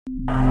Having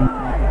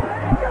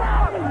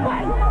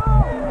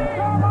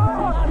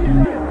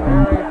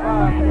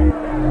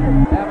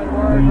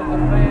words with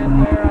the fans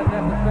there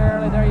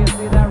unnecessarily. There you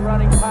see that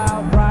running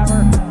pile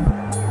driver.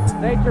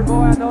 Nature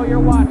Boy, I know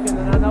you're watching,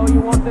 and I know you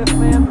want this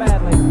man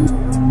badly.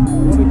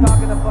 We'll be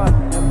talking to Bud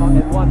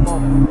in one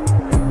moment.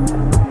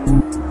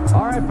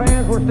 All right,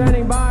 fans, we're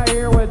standing by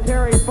here with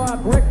Terry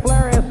Funk. Ric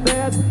Flair has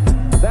said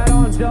that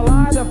on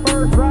July the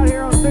 1st, right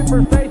here on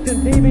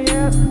Superstation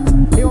TBS,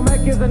 he will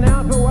make his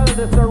announcement whether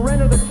to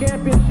surrender the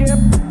championship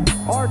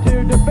or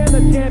to defend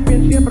the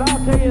championship. But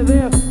I'll tell you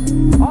this,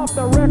 off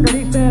the record,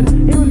 he said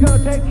he was going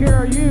to take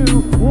care of you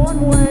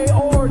one way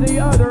or the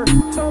other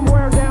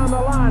somewhere down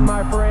the line,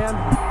 my friend.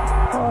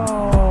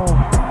 Oh,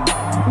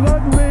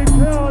 let me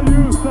tell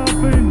you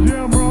something,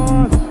 Jim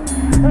Ross,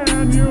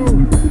 and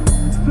you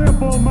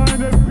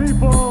simple-minded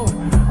people.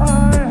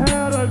 I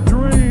had a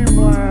dream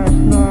last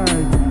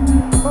night.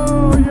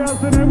 Oh,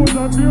 yes, and it was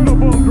a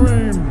beautiful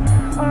dream.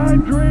 I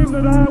dreamed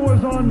that I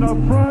was on the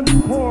front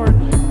porch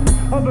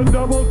of the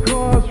Double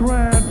Cross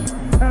Ranch,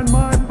 and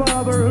my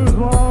father, who's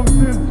long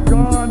since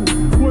gone,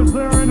 was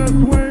there in a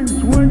swing,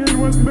 swinging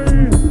with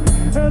me,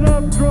 and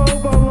up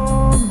drove a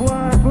long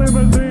black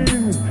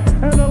limousine,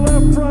 and the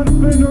left front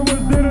fender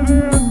was dented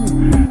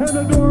in, and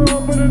the door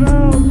opened, and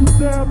out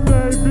stepped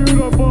a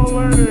beautiful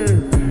lady,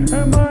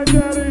 and my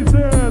daddy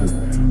said,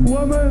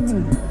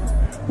 "Woman,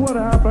 what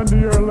happened to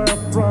your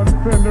left front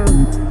fender?"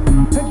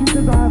 And she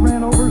said, "I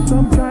ran over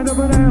some kind of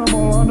an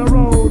animal on the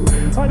road.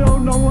 I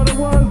don't know what it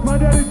was." My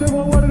daddy said,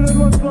 "Well, what did it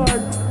look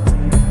like?"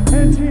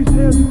 And she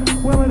said,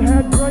 "Well, it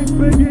had great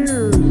big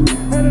ears,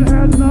 and it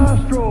had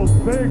nostrils,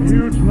 big,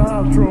 huge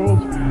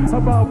nostrils,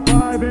 about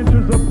 5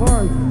 inches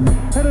apart,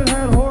 and it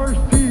had horse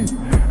teeth,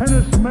 and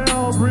it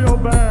smelled real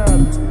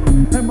bad."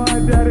 And my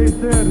daddy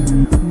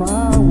said,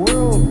 "My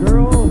world,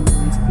 girl,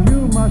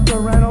 you must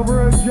have ran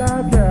over a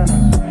jackass."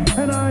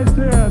 And I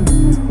said,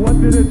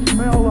 "What did it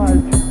smell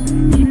like?"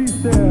 She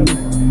said,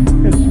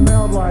 "It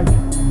smelled like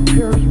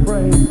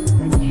hairspray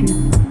and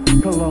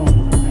cheap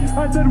cologne."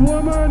 I said,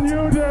 "Woman,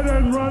 you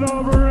didn't run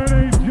over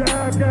any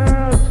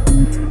jackass.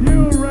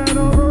 You ran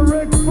over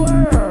Ric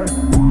Flair.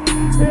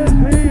 Is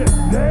he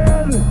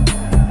dead?"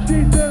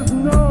 She says,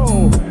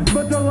 "No,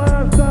 but the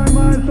last time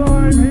I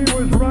saw him, he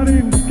was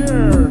running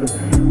scared."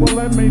 Well,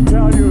 let me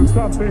tell you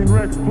something,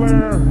 Ric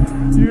Flair.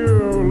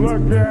 You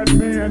look at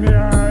me in the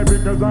eye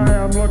because I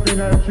am looking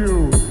at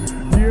you.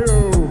 You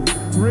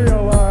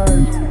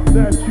realize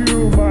that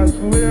you must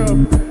live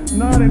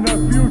not in the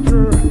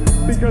future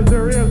because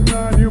there is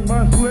none. You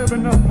must live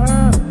in the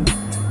past.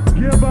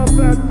 Give up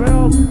that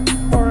belt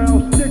or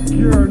else stick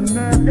your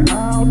neck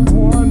out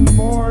one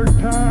more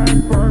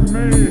time for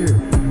me.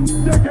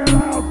 Stick it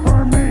out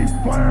for me,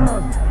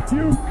 Flair.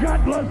 You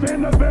gutless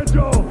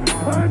individual.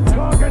 I'm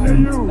talking to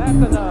you. That's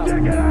enough.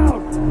 Stick it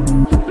out.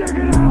 Stick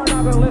it out. We're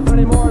not going to listen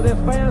anymore to this,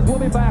 fans. We'll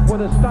be back with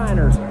the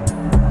Steiners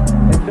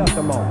in just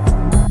a moment.